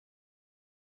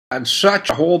had such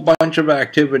a whole bunch of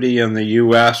activity in the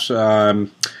U.S. We're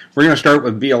going to start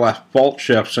with VLF fault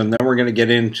shifts, and then we're going to get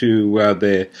into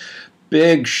the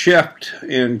big shift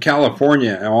in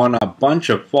California on a bunch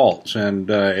of faults, and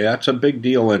that's a big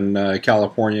deal in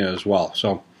California as well.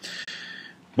 So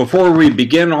before we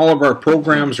begin, all of our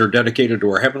programs are dedicated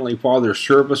to our Heavenly Father's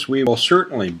service. We will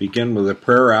certainly begin with a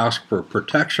prayer, ask for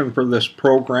protection for this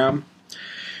program.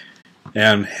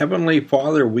 And Heavenly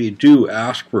Father, we do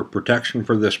ask for protection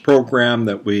for this program,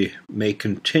 that we may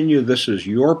continue. This is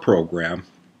your program.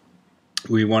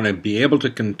 We want to be able to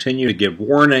continue to give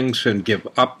warnings and give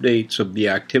updates of the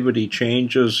activity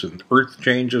changes and earth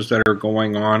changes that are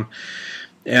going on,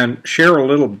 and share a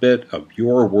little bit of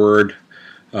your word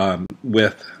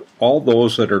with all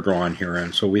those that are drawn here.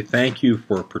 And so we thank you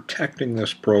for protecting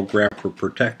this program, for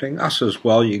protecting us as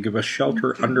well. You give us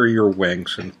shelter under your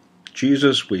wings. And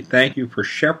Jesus, we thank you for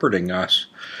shepherding us,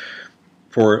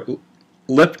 for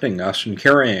lifting us and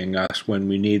carrying us when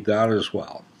we need that as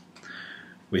well.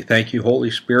 We thank you,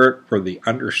 Holy Spirit, for the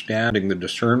understanding, the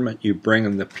discernment you bring,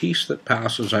 and the peace that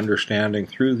passes understanding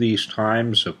through these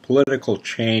times of political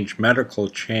change, medical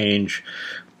change,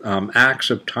 acts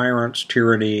of tyrants,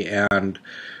 tyranny, and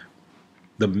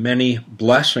the many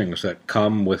blessings that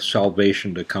come with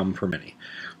salvation to come for many.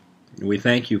 We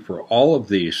thank you for all of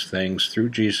these things through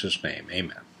Jesus' name.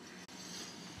 Amen.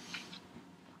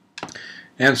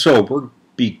 And so we're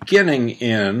beginning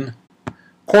in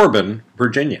Corbin,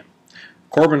 Virginia.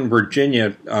 Corbin,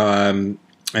 Virginia, and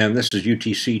this is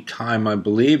UTC time, I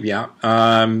believe, yeah.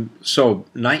 So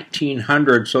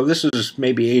 1900, so this is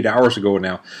maybe 8 hours ago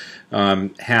now,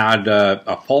 had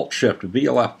a fault shift, a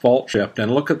VLF fault shift,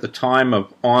 and look at the time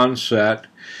of onset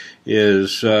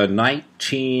is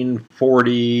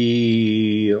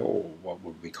 1940, what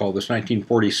would we call this,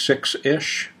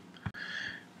 1946-ish.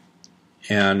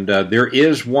 And there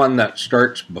is one that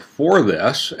starts before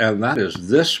this, and that is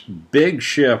this big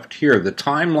shift here. The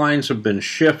timelines have been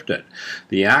shifted.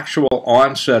 The actual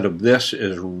onset of this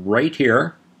is right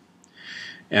here.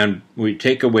 And we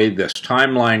take away this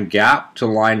timeline gap to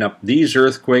line up these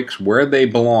earthquakes where they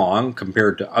belong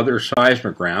compared to other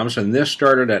seismograms. And this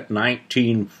started at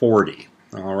 1940.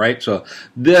 All right, so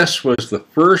this was the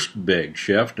first big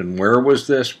shift. And where was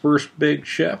this first big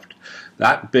shift?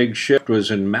 That big shift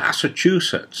was in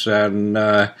Massachusetts and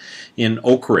in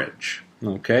Oak Ridge.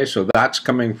 Okay, so that's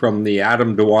coming from the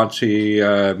Adam Dwancy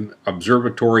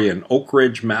Observatory in Oak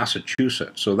Ridge,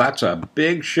 Massachusetts. So that's a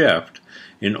big shift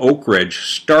in Oak Ridge,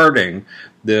 starting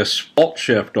this fault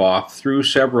shift off through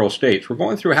several states. We're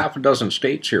going through half a dozen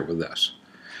states here with this.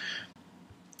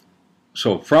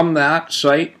 So from that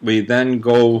site, we then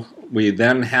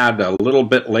had a little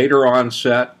bit later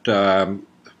onset,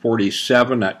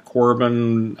 47 at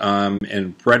Corbin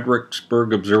in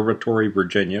Fredericksburg Observatory,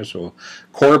 Virginia. So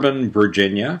Corbin,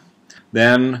 Virginia.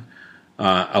 Then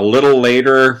a little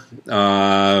later,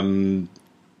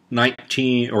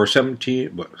 19 or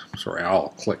 17, sorry, I'll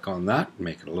click on that,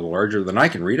 make it a little larger than I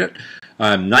can read it.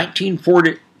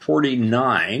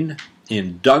 1949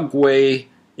 in Dugway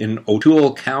in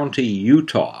O'Toole County,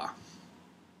 Utah.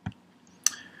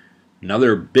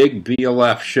 Another big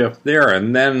VLF shift there.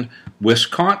 And then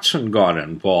Wisconsin got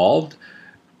involved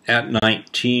at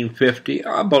 1950,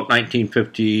 about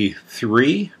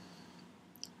 1953.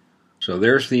 So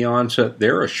there's the onset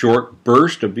there, a short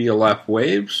burst of VLF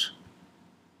waves.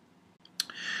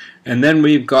 And then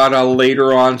we've got a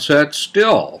later onset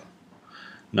still,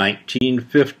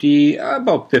 1950,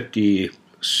 about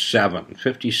 57,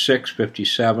 56,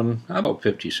 57, about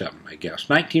 57, I guess.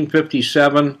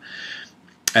 1957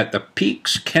 at the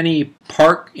Peaks Kenny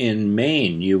Park in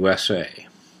Maine, USA.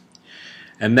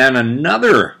 And then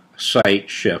another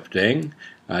site shifting,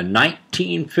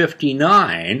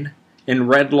 1959 in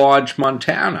Red Lodge,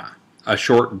 Montana. A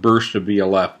short burst of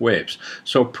VLF waves.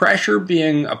 So pressure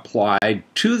being applied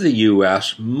to the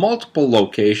U.S., multiple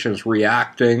locations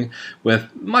reacting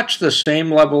with much the same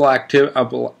level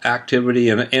of activity.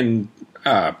 In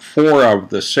 4 of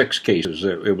the 6 cases,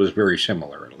 it was very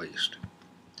similar at least.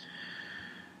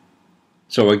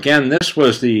 So again, this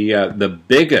was the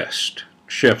biggest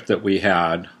shift that we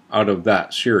had out of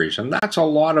that series, and that's a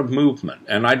lot of movement,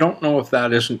 and I don't know if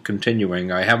that isn't continuing.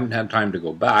 I haven't had time to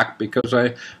go back because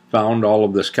I found all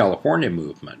of this California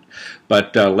movement,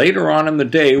 but later on in the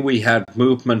day we had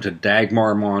movement at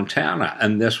Dagmar, Montana,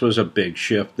 and this was a big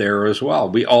shift there as well.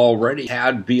 We already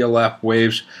had VLF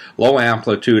waves, low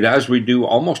amplitude, as we do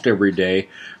almost every day,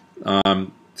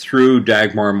 through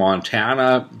Dagmar,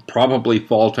 Montana, probably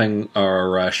faulting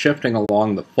or shifting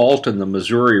along the fault in the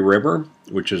Missouri River,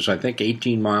 which is, I think,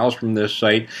 18 miles from this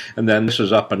site, and then this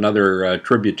is up another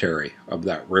tributary of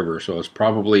that river, so it's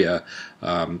probably a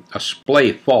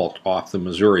splay fault off the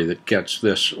Missouri that gets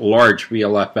this large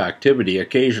VLF activity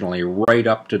occasionally right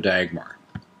up to Dagmar.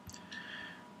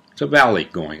 It's a valley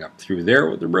going up through there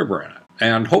with the river in it.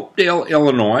 And Hopedale,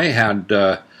 Illinois had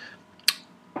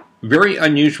very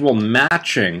unusual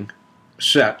matching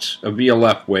sets of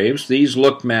VLF waves. These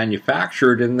look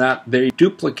manufactured in that they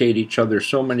duplicate each other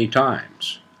so many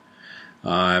times.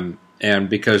 And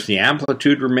because the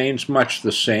amplitude remains much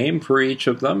the same for each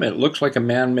of them, it looks like a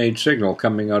man-made signal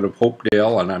coming out of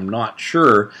Hopedale, and I'm not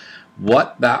sure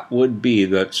what that would be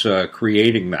that's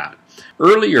creating that.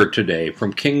 Earlier today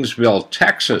from Kingsville,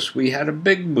 Texas, we had a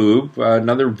big move,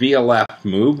 another VLF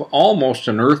move, almost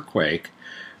an earthquake.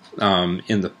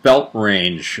 In the felt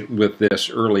range with this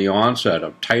early onset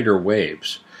of tighter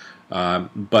waves.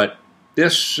 But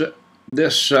this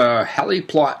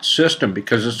heliplot system,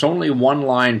 because it's only one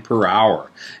line per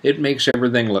hour, it makes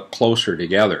everything look closer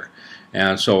together.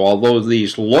 And so although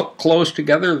these look close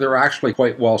together, they're actually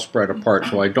quite well spread apart,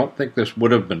 so I don't think this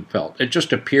would have been felt. It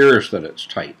just appears that it's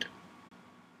tight.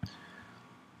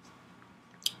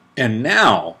 And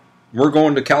now we're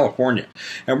going to California,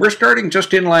 and we're starting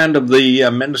just inland of the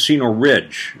Mendocino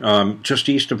Ridge, just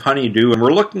east of Honeydew, and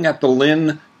we're looking at the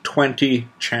Lin 20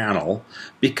 channel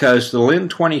because the Lin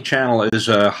 20 channel is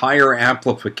a higher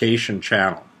amplification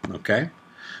channel, okay?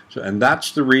 So, and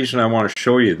that's the reason I want to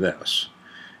show you this.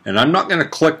 And I'm not going to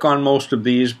click on most of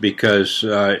these because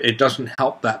it doesn't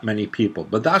help that many people,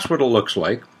 but that's what it looks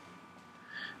like.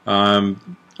 Well,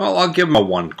 I'll give them a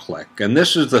one click, and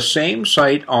this is the same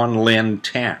site on Lin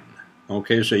 10.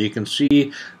 Okay, so you can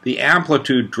see the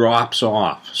amplitude drops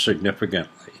off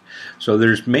significantly. So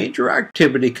there's major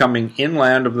activity coming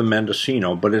inland of the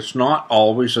Mendocino, but it's not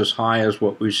always as high as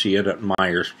what we see it at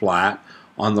Myers Flat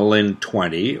on the Lin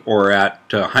 20 or at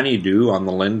Honeydew on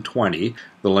the Lin 20.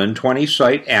 The Lin 20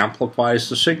 site amplifies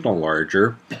the signal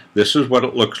larger. This is what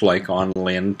it looks like on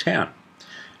Lin 10.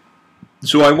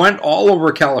 So I went all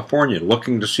over California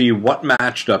looking to see what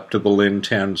matched up to the Lin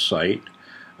 10 site.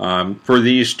 For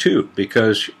these two,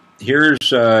 because here's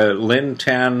Lin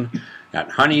 10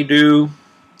 at Honeydew,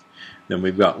 then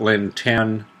we've got Lin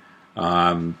 10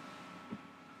 for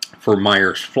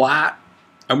Myers Flat.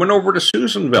 I went over to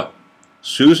Susanville.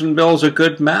 Susanville's a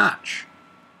good match.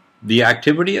 The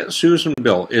activity at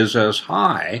Susanville is as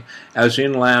high as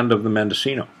inland of the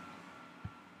Mendocino.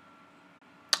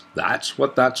 That's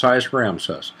what that seismogram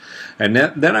says. And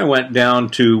then I went down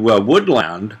to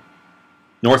Woodland,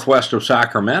 northwest of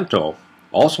Sacramento,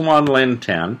 also on Lin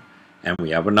 10, and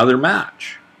we have another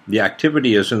match. The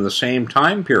activity is in the same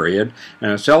time period,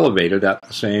 and it's elevated at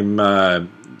the same,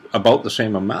 about the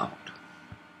same amount.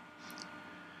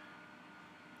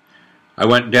 I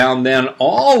went down then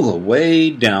all the way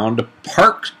down to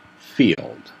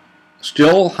Parkfield,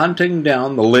 still hunting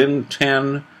down the Lin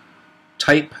 10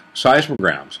 type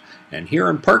seismograms. And here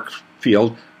in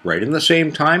Parkfield, right in the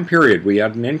same time period, we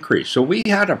had an increase. So we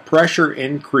had a pressure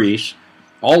increase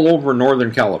all over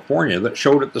Northern California that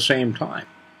showed at the same time.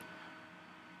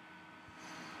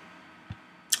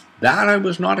 That I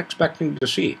was not expecting to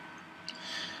see.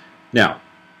 Now,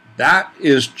 that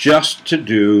is just to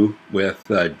do with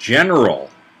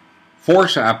general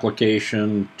force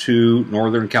application to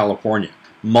Northern California.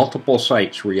 Multiple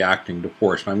sites reacting to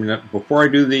force. I mean, before I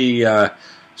do the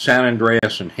San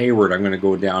Andreas and Hayward, I'm going to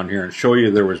go down here and show you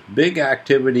there was big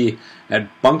activity at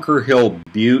Bunker Hill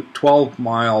Butte, 12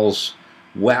 miles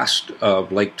west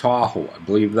of Lake Tahoe. I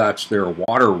believe that's their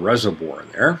water reservoir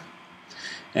there.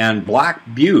 And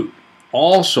Black Butte,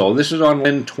 also, this is on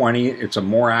Lin 20. It's a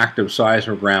more active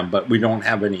seismogram, but we don't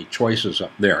have any choices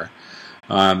up there.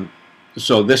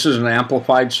 So this is an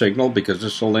amplified signal because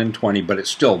it's a Lin 20, but it's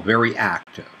still very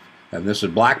active. And this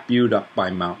is Black Butte up by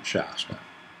Mount Shasta.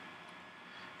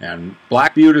 And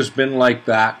Black Butte has been like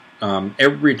that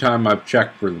every time I've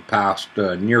checked for the past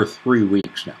near 3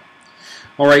 weeks now.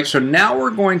 All right, so now we're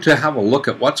going to have a look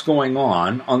at what's going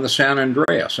on the San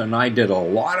Andreas. And I did a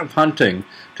lot of hunting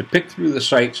to pick through the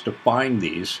sites to find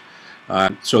these.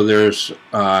 So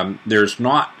there's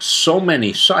not so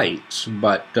many sites,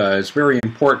 but it's very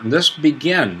important. This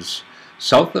begins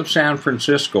south of San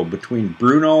Francisco between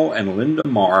Bruno and Linda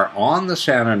Mar on the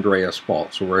San Andreas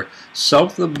Fault. So we're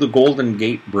south of the Golden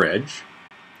Gate Bridge.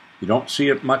 You don't see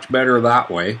it much better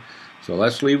that way, so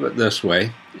let's leave it this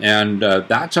way. And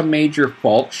that's a major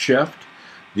fault shift.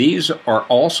 These are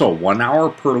also 1 hour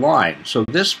per line. So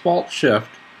this fault shift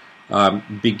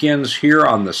begins here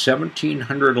on the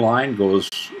 1700 line, goes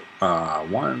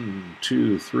 1,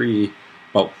 2, 3,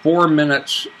 about 4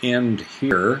 minutes in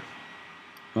here.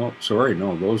 Oh, sorry,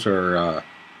 no, those are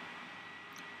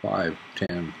 5,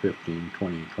 10, 15,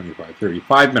 20, 25, 30,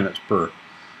 5 minutes per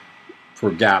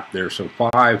gap there. So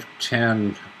 5,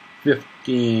 10,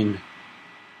 15,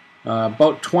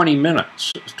 about 20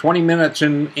 minutes. 20 minutes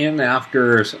in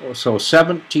after, so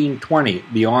 17:20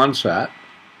 the onset.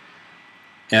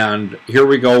 And here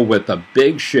we go with a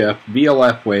big shift,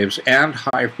 VLF waves and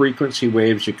high frequency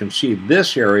waves. You can see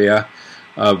this area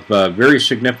of very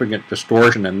significant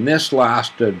distortion, and this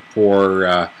lasted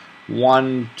for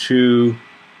 1, 2,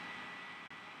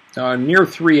 near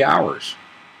 3 hours.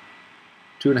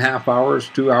 2.5 hours,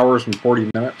 2 hours and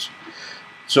 40 minutes.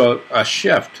 So a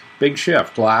shift, big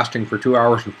shift, lasting for 2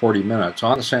 hours and 40 minutes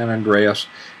on the San Andreas.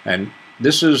 And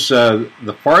this is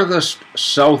the farthest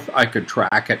south I could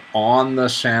track it on the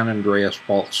San Andreas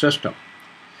fault system.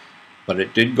 But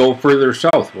it did go further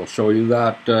south. We'll show you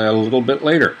that a little bit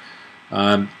later.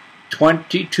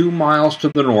 22 miles to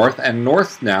the north, and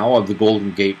north now of the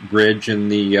Golden Gate Bridge in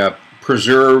the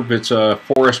preserve. It's a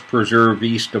forest preserve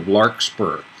east of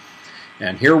Larkspur.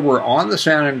 And here we're on the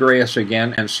San Andreas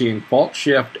again and seeing fault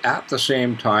shift at the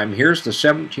same time. Here's the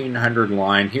 1700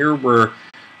 line. Here we're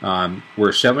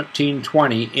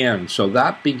 1720 in. So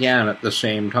that began at the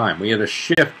same time. We had a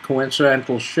shift,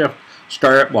 coincidental shift,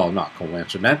 well, not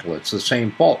coincidental, it's the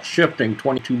same fault, shifting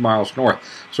 22 miles north.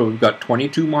 So we've got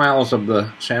 22 miles of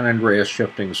the San Andreas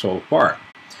shifting so far.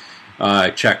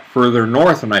 I checked further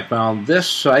north and I found this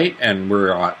site, and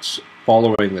we're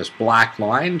following this black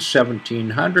line.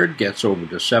 1700 gets over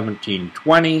to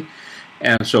 1720,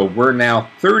 and so we're now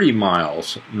 30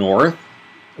 miles north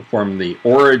from the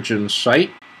origin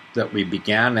site that we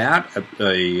began at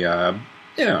a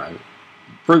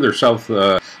further south.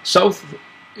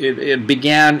 It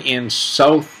began in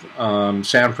South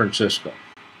San Francisco.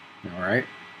 All right.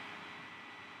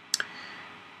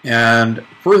 And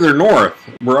further north,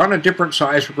 we're on a different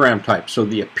seismogram type, so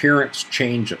the appearance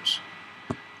changes.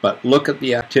 But look at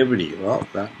the activity. Well,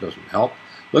 that doesn't help.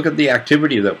 Look at the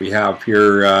activity that we have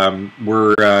here.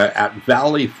 We're at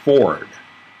Valley Ford,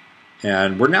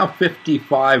 and we're now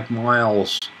 55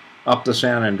 miles up the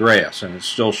San Andreas, and it's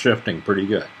still shifting pretty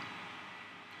good.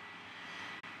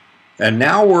 And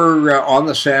now we're on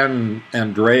the San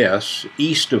Andreas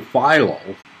east of Philo,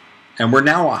 and we're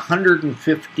now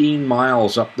 115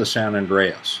 miles up the San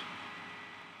Andreas,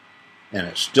 and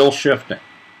it's still shifting.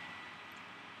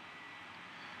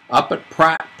 Up at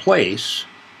Pratt Place,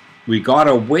 we got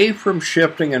away from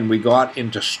shifting and we got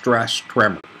into stress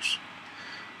tremors.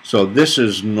 So this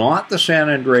is not the San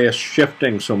Andreas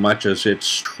shifting so much as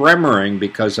it's tremoring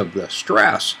because of the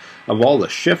stress of all the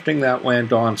shifting that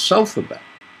went on south of it.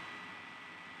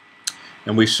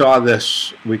 And we saw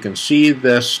this, we can see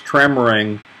this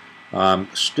tremoring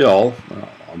still,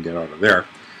 I'll get out of there,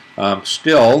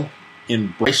 still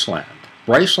in Bryceland.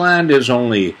 Bryceland is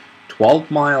only 12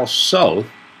 miles south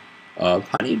of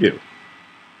Honeydew.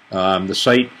 The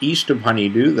site east of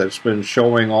Honeydew that's been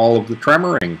showing all of the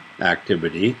tremoring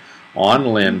activity on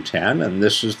Lin 10, and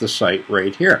this is the site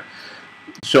right here.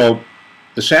 So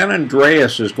the San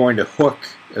Andreas is going to hook,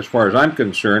 as far as I'm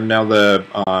concerned. Now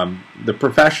the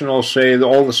professionals say that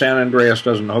all the San Andreas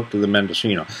doesn't hook to the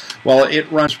Mendocino. Well, it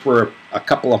runs for a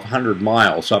couple of 100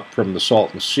 miles up from the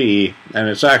Salton Sea, and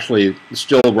it's actually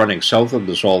still running south of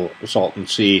the Salton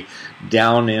Sea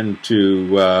down into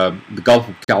the Gulf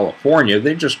of California.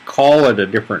 They just call it a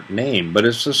different name, but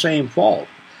it's the same fault.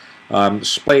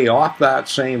 Splay off that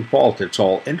same fault. It's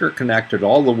all interconnected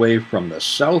all the way from the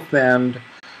south end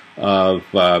of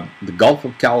the Gulf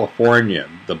of California,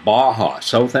 the Baja,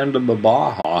 south end of the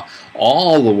Baja,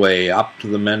 all the way up to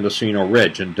the Mendocino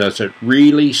Ridge. And does it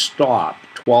really stop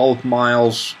 12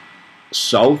 miles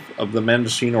south of the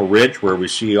Mendocino Ridge where we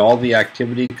see all the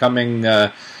activity coming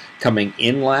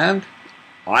inland?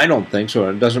 I don't think so.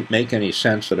 It doesn't make any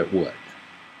sense that it would.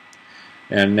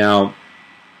 And now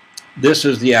this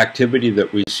is the activity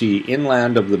that we see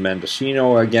inland of the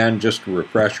Mendocino, again, just to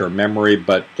refresh our memory,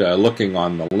 but looking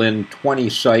on the Lin 20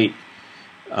 site,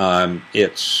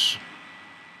 it's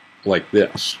like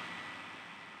this.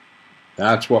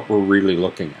 That's what we're really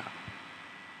looking at.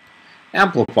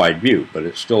 Amplified view, but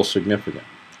it's still significant.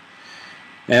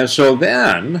 And so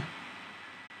then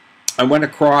I went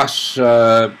across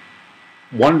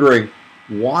wondering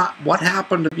what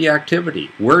happened to the activity?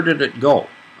 Where did it go?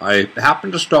 I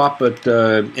happened to stop at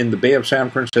in the Bay of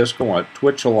San Francisco at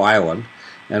Twitchell Island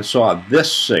and saw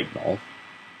this signal,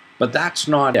 but that's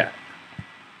not it.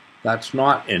 That's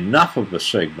not enough of a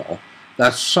signal.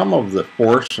 That's some of the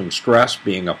force and stress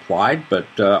being applied, but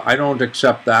I don't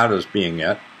accept that as being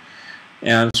it.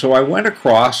 And so I went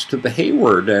across to the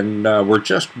Hayward, and we're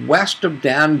just west of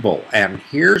Danville, and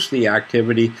here's the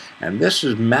activity, and this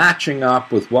is matching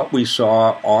up with what we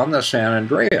saw on the San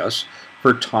Andreas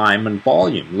for time and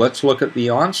volume. Let's look at the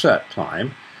onset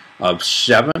time of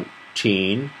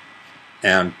 17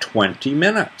 and 20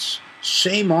 minutes.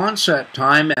 Same onset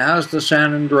time as the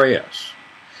San Andreas.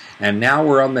 And now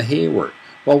we're on the Hayward.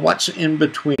 Well, what's in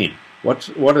between?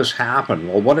 What has happened?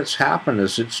 Well, what has happened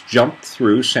is it's jumped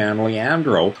through San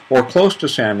Leandro, or close to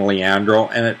San Leandro,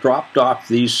 and it dropped off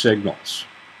these signals.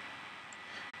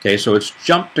 Okay, so it's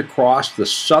jumped across the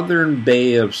southern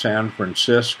bay of San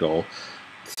Francisco,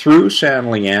 through San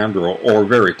Leandro, or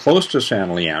very close to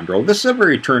San Leandro. This is a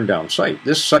very turned down site.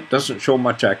 This site doesn't show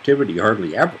much activity,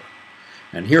 hardly ever.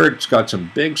 And here it's got some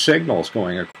big signals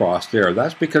going across there.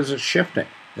 That's because it's shifting.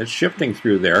 It's shifting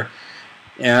through there.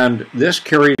 And this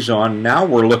carries on. Now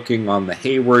we're looking on the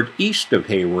Hayward, east of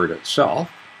Hayward itself,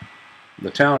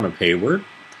 the town of Hayward,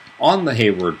 on the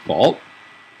Hayward Fault.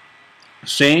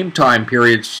 Same time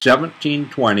period,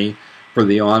 1720, for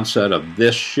the onset of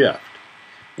this shift.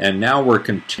 And now we're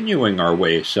continuing our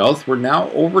way south. We're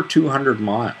now over 200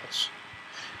 miles.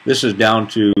 This is down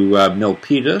to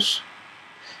Milpitas.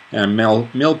 And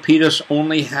Milpitas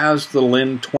only has the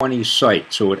Lin 20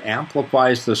 site, so it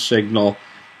amplifies the signal.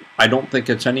 I don't think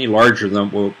it's any larger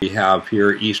than what we have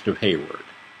here east of Hayward.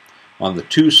 On the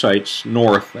two sites,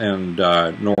 north and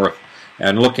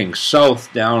looking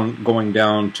south, going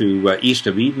down to east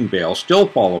of Edenvale, still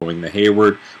following the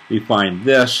Hayward, we find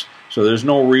this. So there's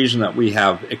no reason that we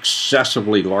have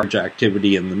excessively large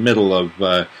activity in the middle of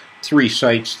three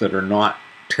sites that are not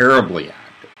terribly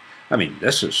active. I mean,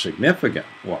 this is significant.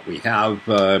 What we have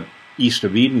east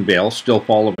of Edenvale, still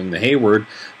following the Hayward,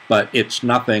 but it's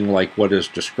nothing like what is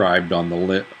described on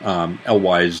the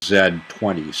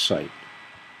LYZ-20 site.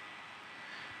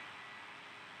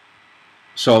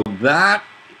 So that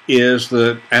is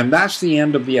that's the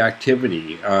end of the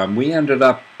activity. We ended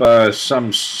up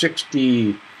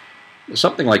something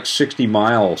like 60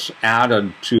 miles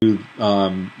added to the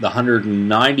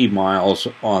 190 miles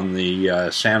on the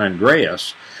San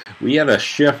Andreas. We had a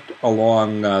shift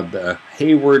along the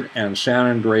Hayward and San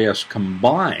Andreas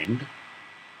combined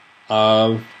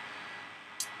of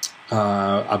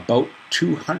about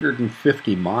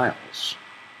 250 miles.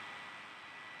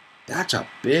 That's a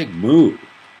big move,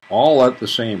 all at the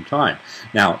same time.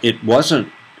 Now, it wasn't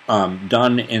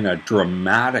done in a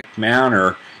dramatic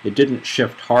manner. It didn't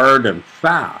shift hard and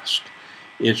fast.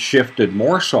 It shifted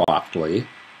more softly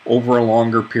over a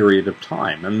longer period of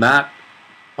time, and that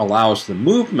allows the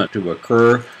movement to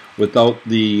occur without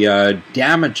the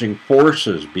damaging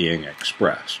forces being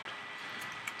expressed.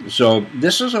 So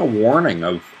this is a warning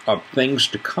of things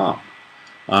to come.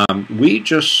 We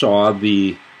just saw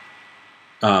with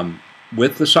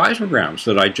the seismograms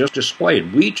that I just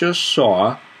displayed, we just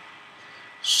saw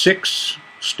 6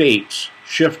 states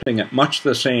shifting at much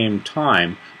the same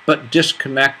time, but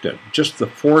disconnected. Just the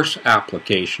force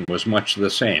application was much the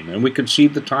same, and we could see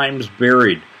the times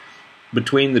varied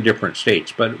between the different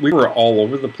states, but we were all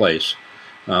over the place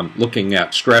looking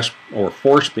at stress or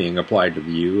force being applied to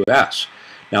the U.S.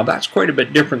 Now that's quite a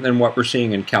bit different than what we're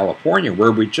seeing in California,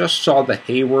 where we just saw the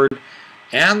Hayward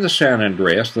and the San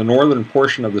Andreas, the northern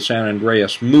portion of the San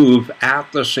Andreas, move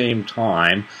at the same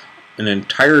time, an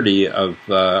entirety of,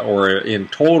 or in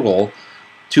total,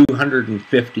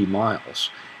 250 miles.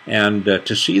 And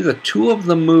to see the two of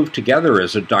them move together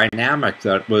is a dynamic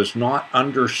that was not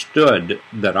understood,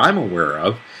 that I'm aware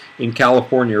of, in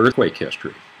California earthquake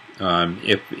history.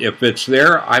 If it's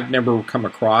there, I've never come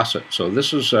across it. So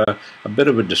this is a bit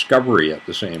of a discovery at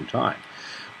the same time.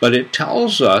 But it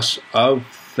tells us of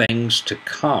things to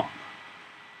come.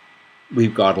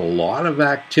 We've got a lot of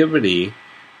activity,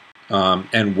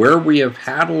 and where we have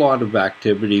had a lot of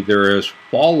activity, there has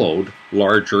followed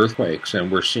large earthquakes,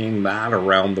 and we're seeing that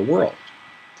around the world.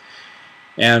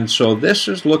 And so this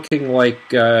is looking like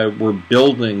we're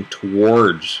building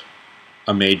towards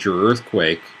a major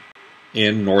earthquake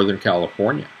in Northern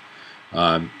California.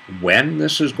 When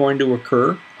this is going to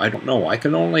occur, I don't know. I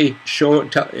can only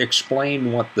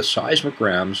explain what the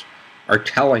seismograms are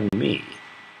telling me,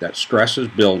 that stress is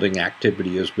building,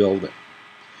 activity is building.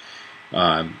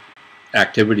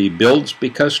 Activity builds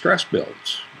because stress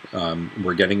builds.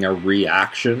 We're getting a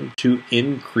reaction to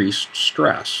increased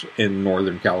stress in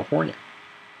Northern California.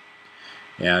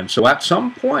 And so at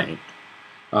some point,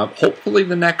 hopefully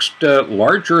the next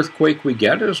large earthquake we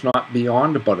get is not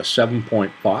beyond about a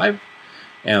 7.5,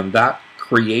 and that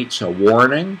creates a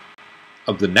warning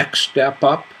of the next step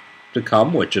up to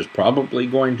come, which is probably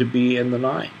going to be in the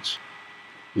 9s.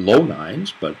 Low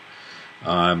 9s, but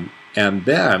And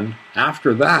then,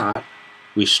 after that,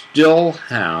 we still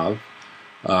have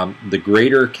the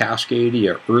Greater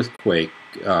Cascadia earthquake,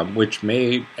 which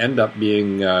may end up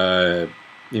being,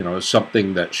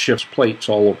 something that shifts plates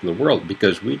all over the world,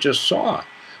 because we just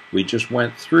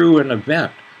went through an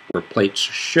event where plates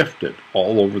shifted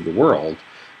all over the world,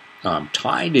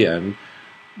 tied in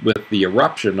with the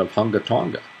eruption of Hunga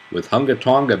Tonga, with Hunga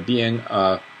Tonga being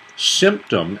a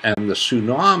symptom and the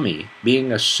tsunami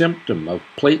being a symptom of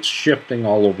plates shifting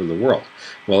all over the world.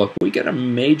 Well, if we get a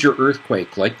major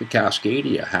earthquake like the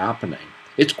Cascadia happening,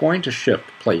 it's going to shift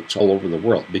plates all over the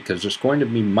world, because it's going to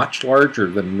be much larger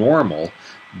than normal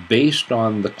based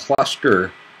on the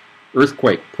cluster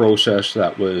earthquake process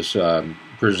that was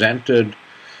presented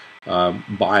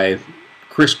by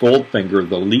Chris Goldfinger,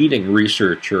 the leading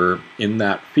researcher in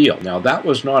that field. Now, that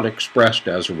was not expressed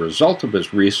as a result of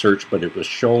his research, but it was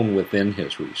shown within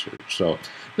his research. So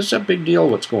this is a big deal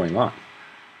what's going on.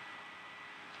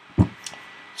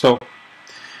 So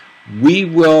we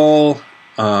will,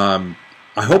 I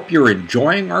hope you're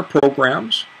enjoying our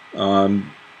programs.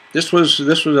 This was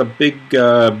a big,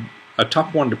 a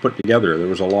tough one to put together. There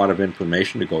was a lot of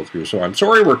information to go through. So I'm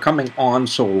sorry we're coming on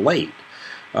so late.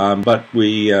 But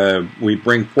we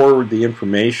bring forward the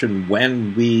information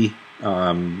when we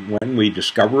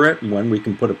discover it and when we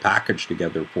can put a package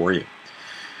together for you.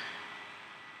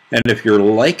 And if you're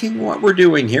liking what we're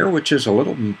doing here, which is a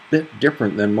little bit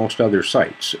different than most other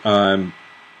sites,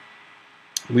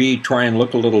 we try and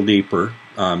look a little deeper.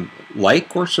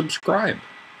 Like or subscribe.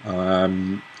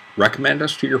 Recommend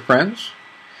us to your friends.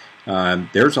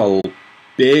 There's a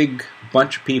big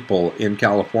bunch of people in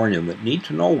California that need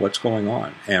to know what's going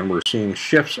on, and we're seeing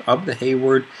shifts of the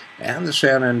Hayward and the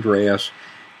San Andreas,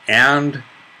 and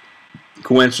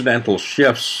coincidental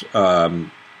shifts up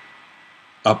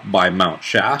by Mount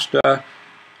Shasta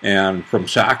and from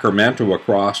Sacramento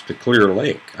across to Clear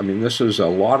Lake. I mean, this is a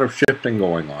lot of shifting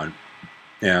going on,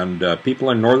 and people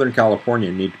in Northern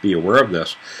California need to be aware of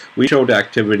this. We showed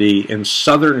activity in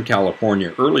Southern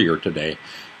California earlier today.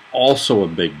 Also a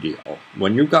big deal.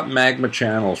 When you've got magma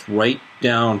channels right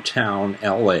downtown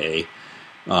LA,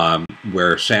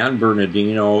 where San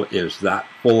Bernardino is that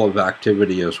full of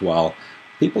activity as well,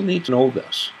 people need to know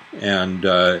this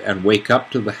and wake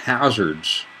up to the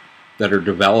hazards that are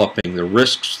developing, the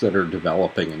risks that are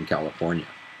developing in California.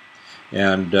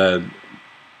 And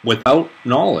without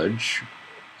knowledge,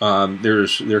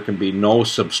 there can be no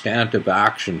substantive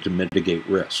action to mitigate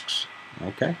risks.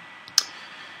 Okay?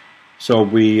 So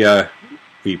we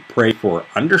pray for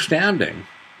understanding,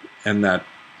 and that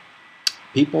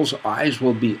people's eyes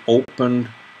will be opened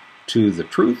to the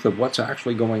truth of what's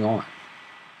actually going on.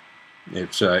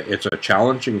 It's a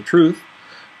challenging truth,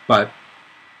 but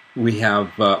we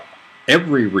have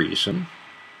every reason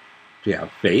to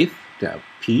have faith, to have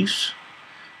peace,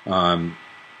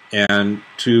 and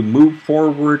to move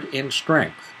forward in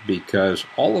strength, because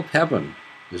all of heaven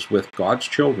is with God's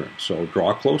children. So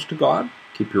draw close to God.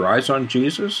 Keep your eyes on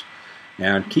Jesus,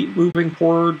 and keep moving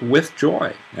forward with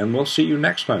joy. And we'll see you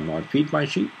next time on Feed My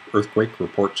Sheep, Earthquake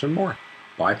Reports, and more.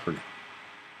 Bye for now.